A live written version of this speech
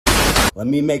Let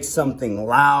me make something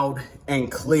loud and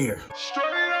clear.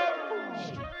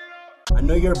 I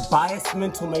know your biased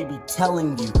mental may be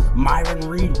telling you Myron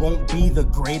Reed won't be the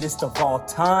greatest of all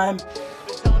time.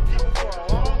 Telling people for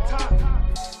a long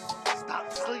time, stop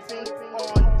sleeping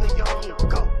on the young.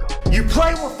 Go. You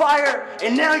play with fire,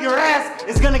 and now your ass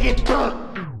is gonna get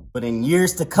burnt. But in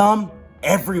years to come,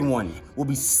 everyone will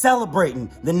be celebrating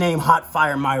the name Hot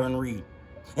Fire Myron Reed.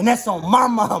 And that's on my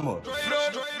mama.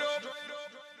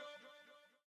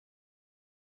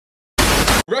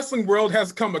 Wrestling world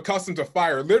has become accustomed to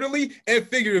fire, literally and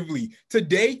figuratively.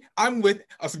 Today, I'm with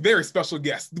a very special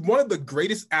guest, one of the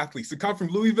greatest athletes to come from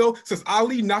Louisville since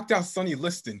Ali knocked out Sonny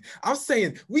Liston. I'm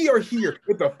saying we are here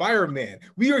with the fireman.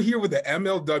 We are here with the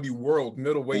MLW World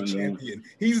Middleweight Champion.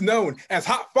 He's known as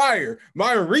Hot Fire,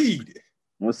 Myron Reed.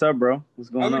 What's up, bro? What's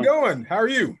going on? How's it going? How are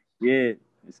you? Yeah,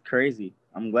 it's crazy.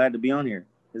 I'm glad to be on here.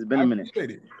 It's been a minute.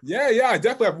 Yeah, I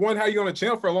definitely have had you on the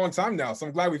channel for a long time now, so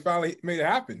I'm glad we finally made it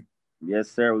happen.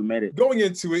 Yes, sir. We made it. Going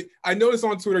into it, I noticed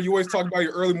on Twitter, you always talk about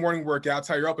your early morning workouts,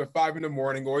 how you're up at 5 in the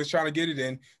morning, always trying to get it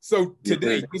in. So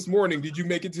today, this morning, did you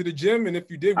make it to the gym? And if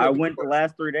you did, I went the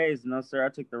last 3 days. No, sir. I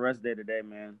took the rest day today,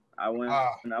 man. I went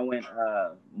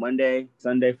Monday,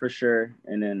 Sunday for sure.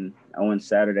 And then I went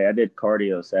Saturday. I did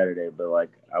cardio Saturday, but like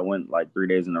I went like 3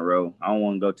 days in a row. I don't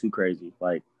want to go too crazy,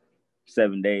 like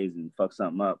 7 days and fuck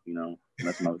something up, you know,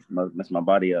 mess my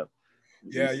body up.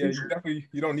 Yeah,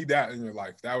 you don't need that in your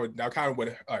life. That kind of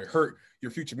would hurt your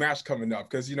future match coming up,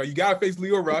 because you gotta face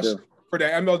Leo Rush for the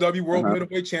MLW World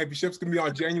Middleweight Championship. It's gonna be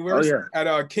on January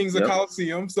at Kings of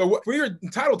Colosseum. So for your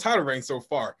title reign so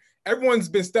far, everyone's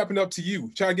been stepping up to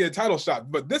you, trying to get a title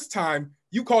shot. But this time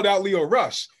you called out Leo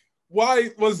Rush.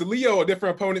 Why was Leo a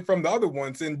different opponent from the other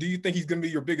ones? And do you think he's gonna be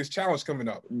your biggest challenge coming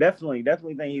up? Definitely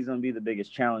think he's gonna be the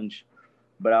biggest challenge.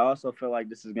 But I also feel like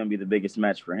this is gonna be the biggest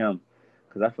match for him,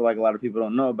 because I feel like a lot of people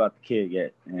don't know about the kid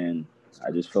yet, and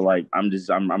I just feel like I'm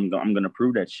gonna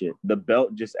prove that shit. The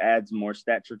belt just adds more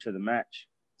stature to the match.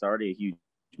 It's already a huge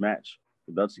match.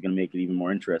 The belt's gonna make it even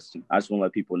more interesting. I just want to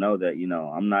let people know that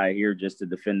I'm not here just to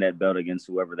defend that belt against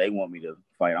whoever they want me to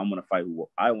fight. I'm gonna fight who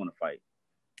I want to fight.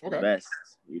 Okay. The best.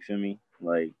 You feel me?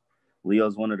 Like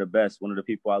Leo's one of the best, one of the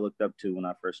people I looked up to when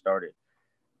I first started.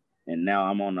 And now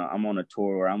I'm on a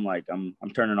tour where I'm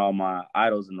turning all my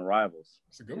idols into rivals.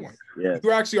 That's a good one. Yeah.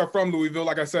 You actually are from Louisville,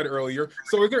 like I said earlier.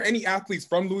 So is there any athletes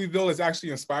from Louisville that's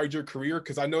actually inspired your career?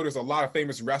 Because I know there's a lot of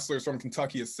famous wrestlers from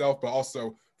Kentucky itself, but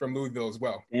also from Louisville as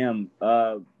well. Damn.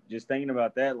 Just thinking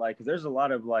about that, like, 'cause there's a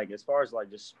lot of, like, as far as like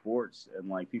just sports and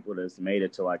like people that's made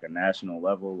it to like a national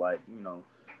level, like,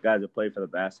 guys that played for the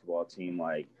basketball team,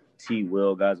 like T.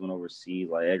 Will, guys went overseas,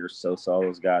 like Edgar Sosa, all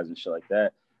those guys and shit like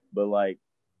that. But like,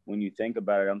 when you think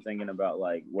about it, I'm thinking about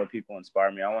like what people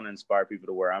inspire me. I want to inspire people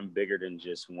to where I'm bigger than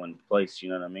just one place. You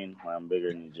know what I mean? Like, I'm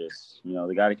bigger than just,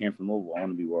 the guy that came from Louisville. I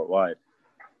want to be worldwide.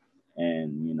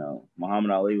 And, Muhammad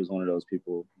Ali was one of those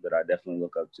people that I definitely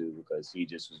look up to, because he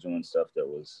just was doing stuff that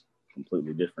was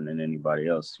completely different than anybody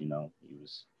else.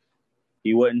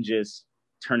 He wasn't just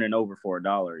turning over for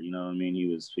 $1. You know what I mean? He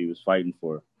was fighting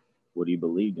for what he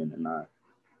believed in. And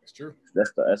that's true.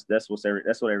 That's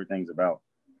what everything's about.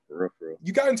 For real.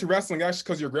 You got into wrestling actually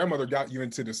because your grandmother got you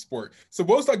into the sport. So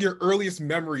what was like your earliest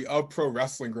memory of pro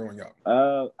wrestling growing up?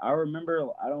 I remember,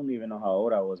 I don't even know how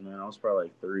old I was, man. I was probably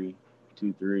like 3.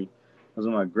 I was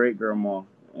with my great grandma,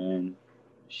 and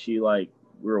she we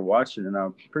were watching, and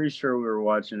I'm pretty sure we were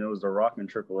watching. It was The Rock and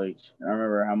Triple H. And I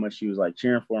remember how much she was like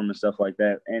cheering for him and stuff like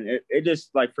that. And it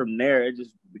just like from there, it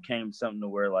just became something to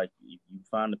where like you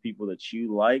find the people that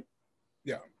you like.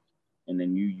 Yeah. And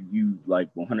then you like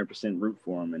 100% root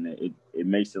for them, and it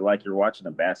makes it like you're watching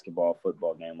a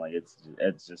football game. Like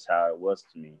it's just how it was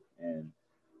to me. And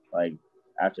like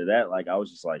after that, like I was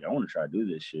just like, I want to try to do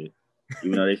this shit.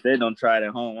 Even though they said don't try it at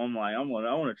home, I'm like, I want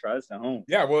to try this at home.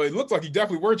 Yeah, well, it looked like you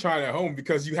definitely were trying it at home,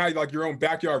 because you had like your own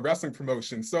backyard wrestling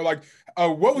promotion. So like,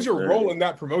 what was your role in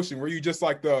that promotion? Were you just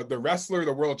like the wrestler,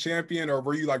 the world champion, or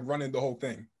were you like running the whole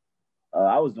thing?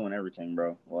 I was doing everything,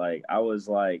 bro. Like I would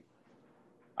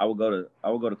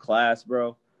go to class,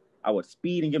 bro. I would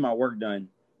speed and get my work done.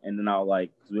 And then I'll cause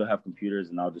we'll have computers,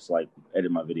 and I'll just like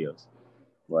edit my videos.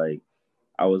 Like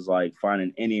I was like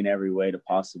finding any and every way to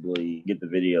possibly get the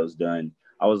videos done.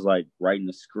 I was like writing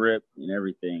the script and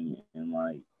everything. And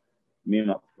like me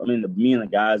and the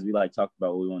guys, we like talked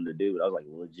about what we wanted to do, but I was like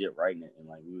legit writing it. And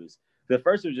like at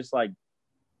first it was just like,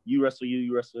 you wrestle,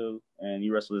 and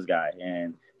you wrestle this guy,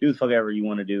 and do the fuck ever you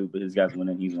want to do, but this guy's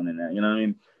winning, he's winning that. You know what I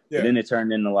mean? Yeah. But then it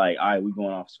turned into like, all right, we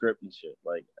going off script and shit.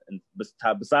 Like, and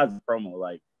besides the promo,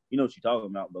 like, you know what you're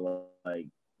talking about, but like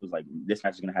was like, this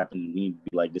match is gonna happen. We need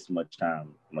to be like this much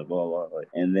time. I'm like, blah, blah, blah. Like,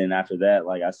 and then after that,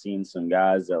 like, I seen some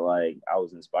guys that like I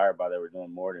was inspired by that were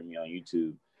doing more than me on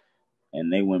YouTube,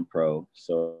 and they went pro.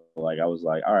 So like, I was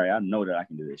like, all right, I know that I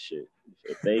can do this shit.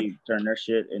 If they turn their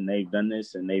shit and they've done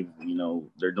this and they've, you know,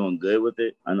 they're doing good with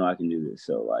it, I know I can do this.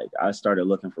 So like, I started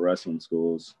looking for wrestling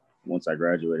schools once I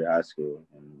graduated high school,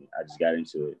 and I just got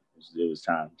into it. It was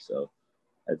time. So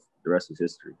that's the rest is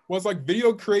history. Was like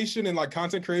video creation and like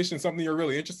content creation something you're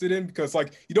really interested in? Because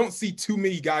like you don't see too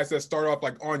many guys that start off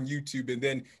like on YouTube and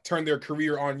then turn their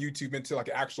career on YouTube into like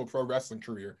an actual pro wrestling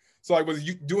career. So like, was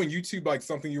you doing YouTube like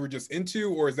something you were just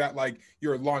into, or is that like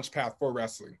your launch path for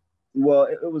wrestling? Well,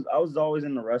 it was, I was always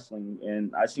into wrestling,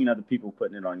 and I seen other people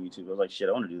putting it on YouTube. I was like, shit,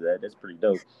 I want to do that. That's pretty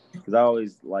dope. Because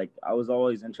I was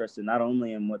always interested not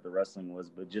only in what the wrestling was,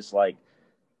 but just like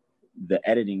the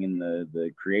editing and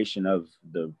the creation of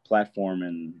the platform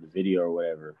and the video or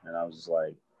whatever. And I was just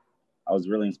like, I was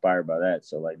really inspired by that.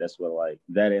 So like, that's what, like,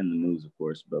 that and the moves, of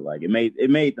course, but like it made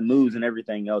the moves and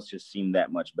everything else just seem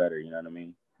that much better. You know what I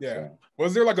mean? Yeah. So,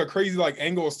 was there like a crazy like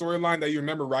angle or storyline that you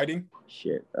remember writing?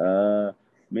 Shit.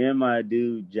 Me and my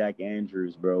dude, Jack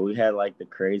Andrews, bro, we had like the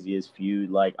craziest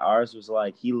feud. Like, ours was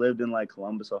like, he lived in like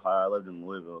Columbus, Ohio. I lived in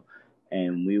Louisville.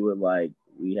 And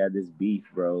we had this beef,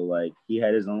 bro. Like, he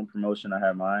had his own promotion. I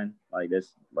had mine. Like,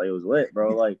 this, like, it was lit,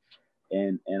 bro. Like,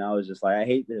 and I was just like, I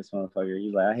hate this motherfucker.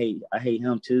 He's like, I hate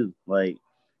him too. Like,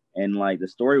 and like the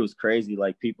story was crazy.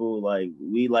 Like, people, like,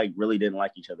 we like really didn't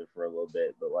like each other for a little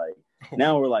bit, but like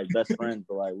now we're like best friends.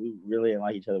 But like, we really didn't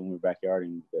like each other when we were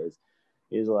backyarding, because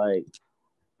it was like,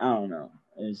 I don't know.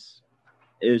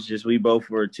 It was just, we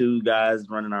both were two guys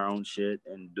running our own shit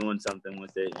and doing something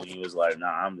with it. And he was like,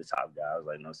 nah, I'm the top guy. I was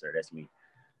like, no, sir, that's me.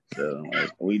 So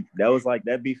like,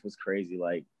 that beef was crazy.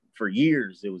 Like, for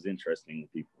years, it was interesting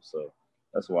with people. So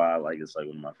that's why I like, it's like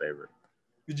one of my favorite.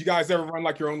 Did you guys ever run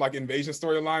like your own like invasion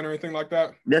storyline or anything like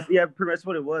that? That's, yeah, pretty much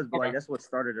what it was. But okay, like, that's what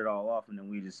started it all off. And then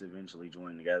we just eventually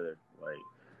joined together. Like,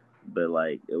 but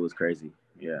like, it was crazy.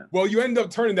 Yeah. Well, you end up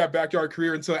turning that backyard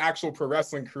career into an actual pro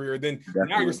wrestling career. Then Definitely.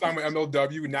 Now you're signed with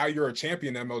MLW. Now you're a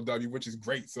champion MLW, which is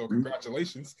great. So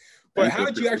congratulations. But how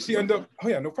did you actually end up? Oh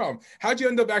yeah, no problem. How'd you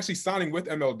end up actually signing with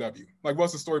MLW? Like,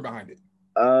 what's the story behind it?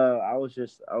 I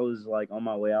was like on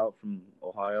my way out from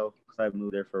Ohio, because I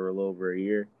moved there for a little over a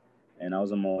year, and I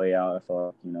was on my way out. I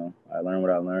thought, you know, I learned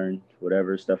what I learned.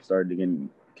 Whatever, stuff started to get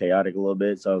chaotic a little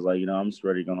bit, so I was like, you know, I'm just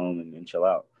ready to go home and chill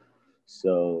out.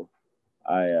 So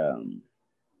I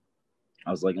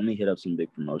was like, let me hit up some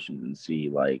big promotions and see,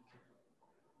 like,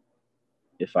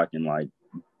 if I can, like,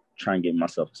 try and get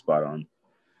myself a spot on.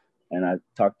 And I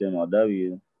talked to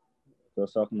MLW. So I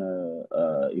was talking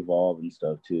to Evolve and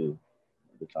stuff, too,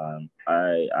 at the time.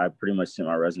 I pretty much sent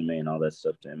my resume and all that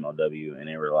stuff to MLW, and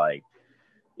they were like,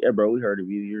 yeah, bro, we heard of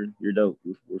you. You're dope.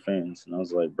 We're fans. And I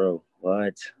was like, bro,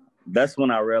 what? That's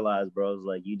when I realized, bro, I was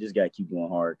like, you just got to keep going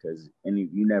hard, because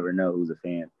you never know who's a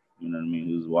fan. You know what I mean?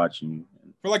 Who's watching you.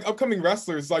 For like upcoming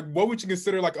wrestlers, like what would you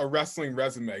consider like a wrestling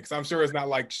resume? Because I'm sure it's not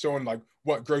like showing like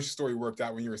what grocery store you worked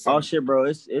at when you were 17. Oh shit, bro.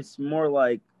 It's more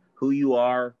like who you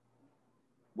are,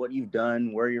 what you've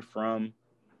done, where you're from,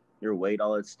 your weight,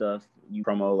 all that stuff. You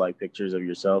promo like pictures of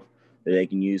yourself that they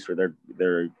can use for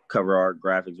their cover art,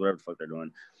 graphics, whatever the fuck they're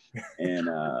doing. And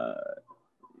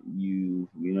you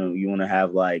want to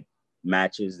have like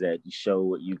matches that show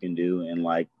what you can do, and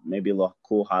like maybe a little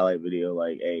cool highlight video,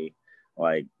 like, hey,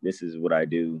 like, this is what I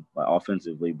do, like,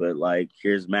 offensively, but like,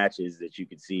 here's matches that you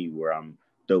can see where I'm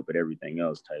dope at everything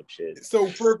else, type shit. So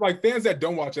for like fans that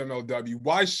don't watch MLW,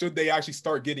 why should they actually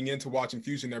start getting into watching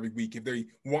Fusion every week if they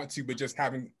want to, but just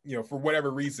having, you know, for whatever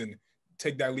reason,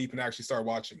 take that leap and actually start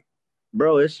watching?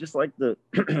 Bro, it's just like the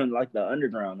like the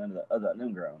underground and the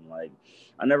underground. Like,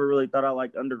 I never really thought I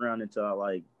liked underground until I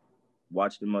like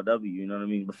watched MLW. You know what I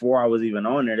mean? Before I was even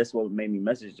on there, that's what made me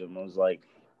message them. I was like,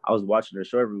 I was watching their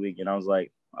show every week, and I was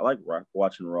like, I like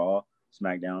watching Raw,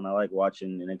 SmackDown. I like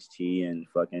watching NXT and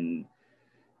fucking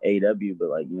AEW, but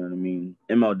like, you know what I mean?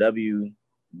 MLW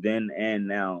then and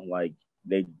now, like,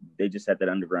 they just had that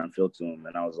underground feel to them,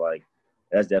 and I was like,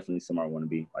 that's definitely somewhere I want to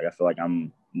be. Like, I feel like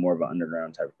I'm more of an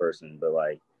underground type of person, but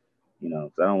like, you know,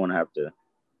 because I don't want to have to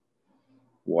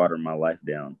water my life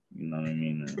down. You know what I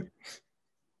mean?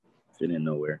 Fit in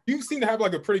nowhere. You seem to have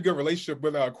like a pretty good relationship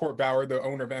with Court Bauer, the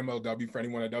owner of MLW, for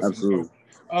anyone that doesn't Absolutely.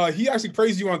 know. He actually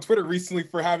praised you on Twitter recently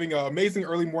for having amazing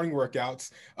early morning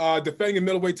workouts, defending a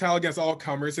middleweight title against all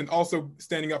comers, and also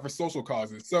standing up for social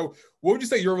causes. So what would you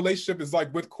say your relationship is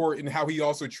like with Court, and how he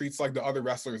also treats like the other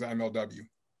wrestlers at MLW?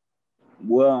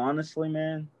 Well, honestly,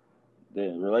 man,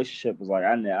 the relationship was like,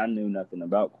 I knew nothing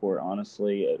about Court,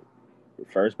 honestly.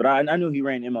 first, but I knew he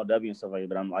ran MLW and stuff like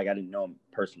that, but I didn't know him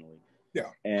personally. Yeah.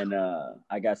 And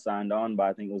I got signed on by,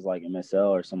 I think it was like MSL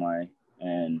or somebody,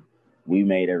 and we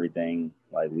made everything,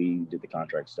 like we did the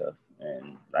contract stuff,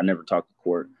 and I never talked to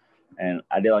Court. And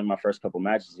I did like my first couple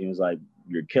matches. He was like,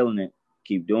 "You're killing it.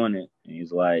 Keep doing it." And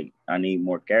he's like, "I need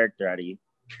more character out of you.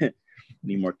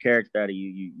 Need more character out of you.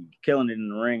 You're killing it in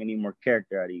the ring. I need more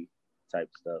character out of you," type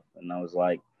stuff. And I was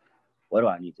like, "What do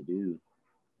I need to do?"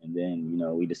 And then, you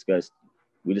know, we discussed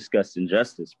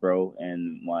Injustice, bro.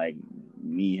 And like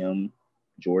me, him,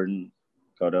 Jordan,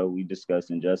 Kodo, we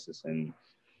discussed Injustice, and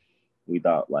we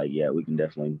thought like, yeah, we can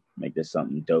definitely make this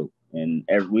something dope. And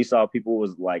we saw people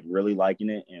was like really liking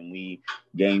it, and we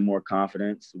gained more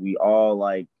confidence. We all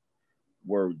like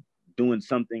were doing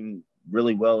something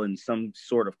really well in some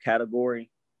sort of category,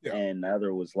 and the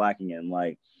other was lacking. And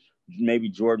like maybe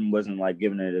Jordan wasn't like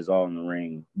giving it his all in the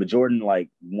ring, but Jordan like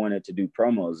wanted to do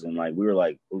promos, and like we were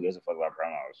like, who gives a fuck about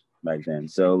promos back then?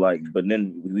 So like, but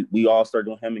then we all started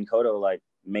doing, him and Kodo like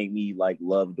made me like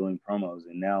love doing promos,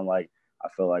 and now like I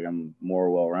feel like I'm more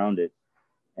well-rounded.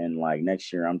 And like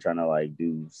next year, I'm trying to like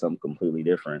do something completely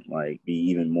different, like be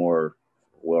even more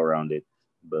well-rounded.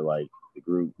 But like the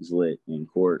group is lit, in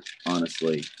Court,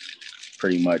 honestly,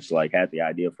 pretty much like had the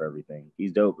idea for everything.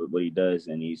 He's dope at what he does,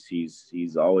 and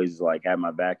he's always like had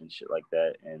my back and shit like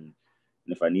that. And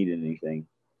if I needed anything,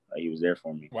 he was there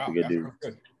for me. Wow, he's a good dude.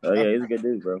 Good. Oh yeah, he's a good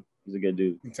dude, bro. He's a good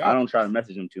dude. I don't try to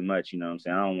message him too much, you know what I'm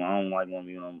saying? I don't like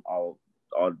when I'm all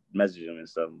message him and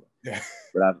stuff. Yeah.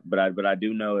 But I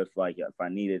do know if I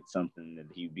needed something, that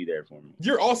he'd be there for me.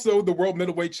 You're also the world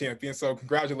middleweight champion, so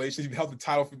congratulations. You've held the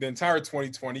title for the entire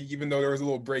 2020, even though there was a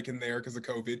little break in there because of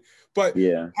COVID. But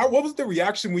yeah, what was the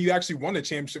reaction when you actually won the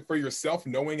championship for yourself,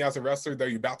 knowing as a wrestler that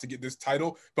you're about to get this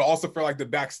title, but also for like the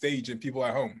backstage and people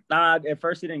at home? Nah, at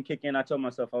first it didn't kick in. I told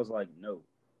myself, I was like, no,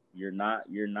 you're not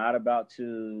about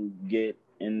to get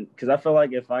in, because I feel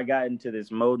like if I got into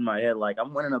this mode in my head, like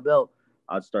I'm winning a belt,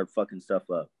 I'd start fucking stuff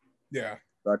up. Yeah.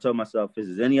 So I told myself, this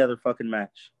is any other fucking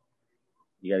match,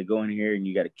 you got to go in here and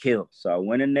you got to kill. So I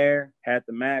went in there, had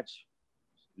the match.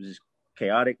 It was just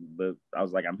chaotic, but I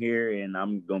was like, I'm here and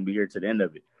I'm going to be here to the end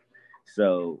of it.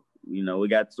 So, you know, we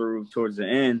got through towards the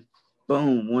end.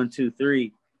 Boom, 1, 2,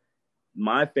 3.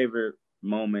 My favorite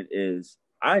moment is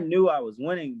I knew I was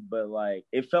winning, but like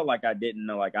it felt like I didn't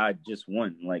know, like I just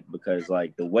won, like because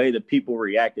like the way the people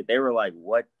reacted, they were like,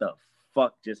 what the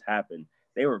fuck just happened?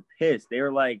 They were pissed. They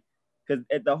were like, because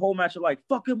at the whole match, they're like,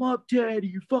 fuck him up, Teddy,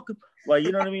 you fuck him. Like,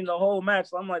 you know what I mean? The whole match.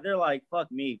 So I'm like, they're like, fuck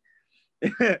me.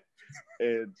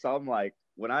 And so I'm like,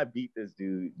 when I beat this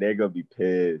dude, they're going to be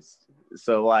pissed.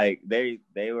 So like, they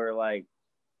were like,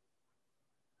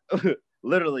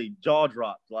 literally jaw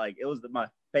dropped. Like, it was my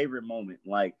favorite moment.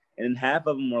 Like, and half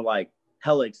of them were like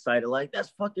hella excited. Like,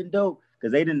 that's fucking dope.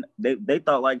 Because they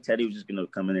thought like Teddy was just going to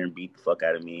come in there and beat the fuck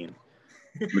out of me and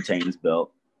retain his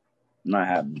belt. Not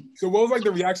happening. So what was like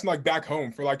the reaction like back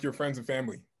home for like your friends and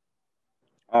family?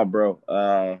 Oh, bro,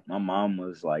 my mom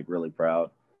was like really proud.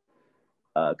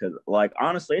 Cause like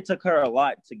honestly, it took her a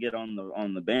lot to get on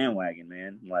the bandwagon,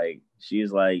 man. Like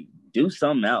she's like, do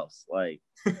something else, like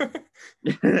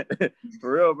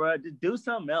for real, bro. Just do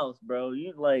something else, bro.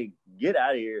 You like get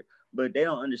out of here. But they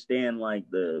don't understand like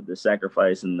the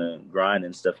sacrifice and the grind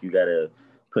and stuff you gotta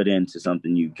put into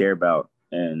something you care about.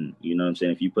 And you know what I'm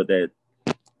saying? If you put that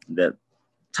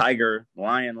tiger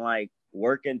lion like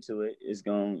work into it, it's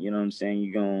going, you know what I'm saying,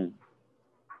 you're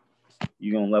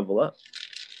gonna level up.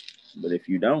 But if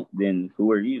you don't, then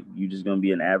who are you? You're just gonna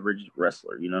be an average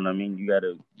wrestler. You know what I mean? You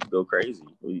gotta go crazy.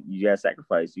 You gotta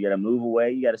sacrifice. You gotta move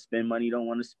away. You gotta spend money you don't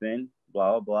want to spend.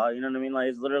 Blah blah. You know what I mean? Like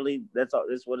it's literally that's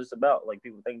what it's about. Like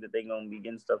people think that they're gonna be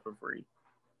getting stuff for free.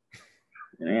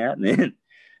 Yeah, man.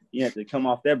 You have to come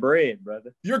off that bread,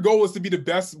 brother. Your goal is to be the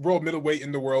best world middleweight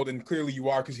in the world, and clearly you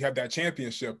are because you have that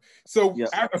championship. So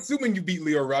assuming you beat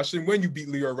Leo Rush, and when you beat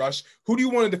Leo Rush, who do you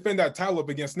want to defend that title up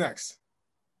against next?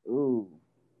 Ooh,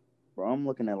 bro, I'm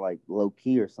looking at like Low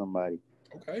Key or somebody.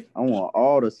 Okay. I want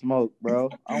all the smoke, bro.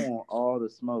 I want all the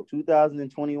smoke.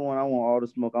 2021, I want all the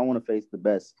smoke. I want to face the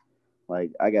best.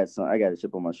 Like I got a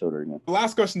chip on my shoulder again. The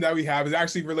last question that we have is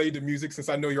actually related to music, since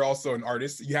I know you're also an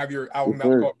artist. You have your album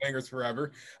out called Bangers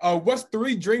Forever. What's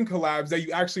 3 dream collabs that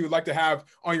you actually would like to have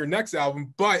on your next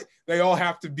album, but they all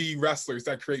have to be wrestlers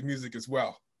that create music as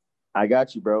well? I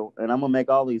got you, bro. And I'm gonna make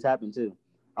all these happen too.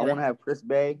 I want to have Chris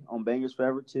Bay on Bangers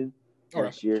Forever too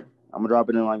next year. I'm gonna drop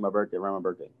it in like my birthday, around my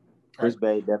birthday. Chris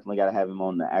Bay, definitely got to have him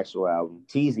on the actual album.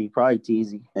 Teasy, probably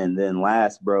Teasy. And then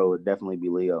last, bro, would definitely be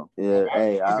Leo. Yeah,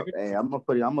 I'm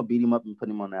gonna beat him up and put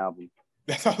him on the album.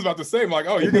 That's what I was about to say. I'm like,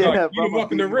 oh, you're gonna beat him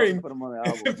up in the ring. Put him on the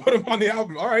album. Put him on the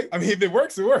album. All right. I mean, if it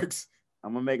works, it works.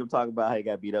 I'm gonna make him talk about how he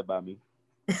got beat up by me.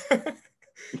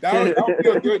 that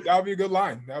would be a good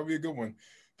line. That would be a good one.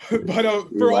 But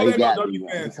for all the MLW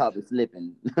fans,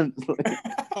 slipping.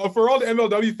 For all the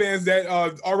MLW fans that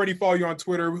already follow you on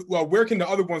Twitter, well, where can the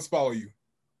other ones follow you?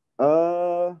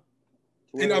 Twitter,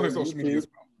 and other social media as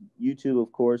well. YouTube,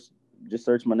 of course. Just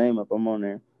search my name up. I'm on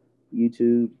there.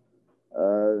 YouTube.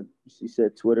 She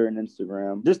said Twitter and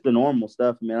Instagram. Just the normal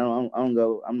stuff, man. I don't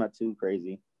go. I'm not too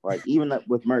crazy. Like even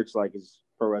with merch, like it's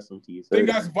pro wrestling tees. Thank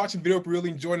you guys for watching the video. Really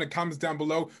enjoying the comments down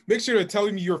below. Make sure to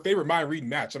tell me your favorite Myron Reed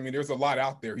match. I mean, there's a lot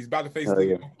out there. He's about to face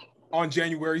Leo on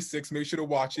January 6th. Make sure to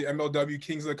watch it. MLW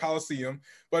Kings of the Colosseum.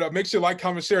 But make sure to like,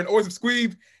 comment, share, and always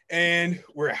subscribe. And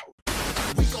we're out.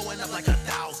 We going up like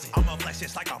 1,000. I'm a flex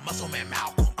just like a muscle man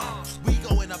Malcolm. We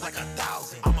going up like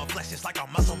 1,000. I'm a flex just like a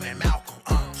muscle man Malcolm.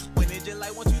 When it just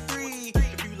like 1, 2, 3.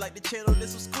 If you like the channel,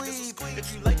 this will squeeze.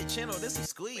 If you like the channel, this will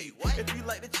squeeze. If you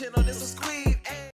like the channel, this will squeeze.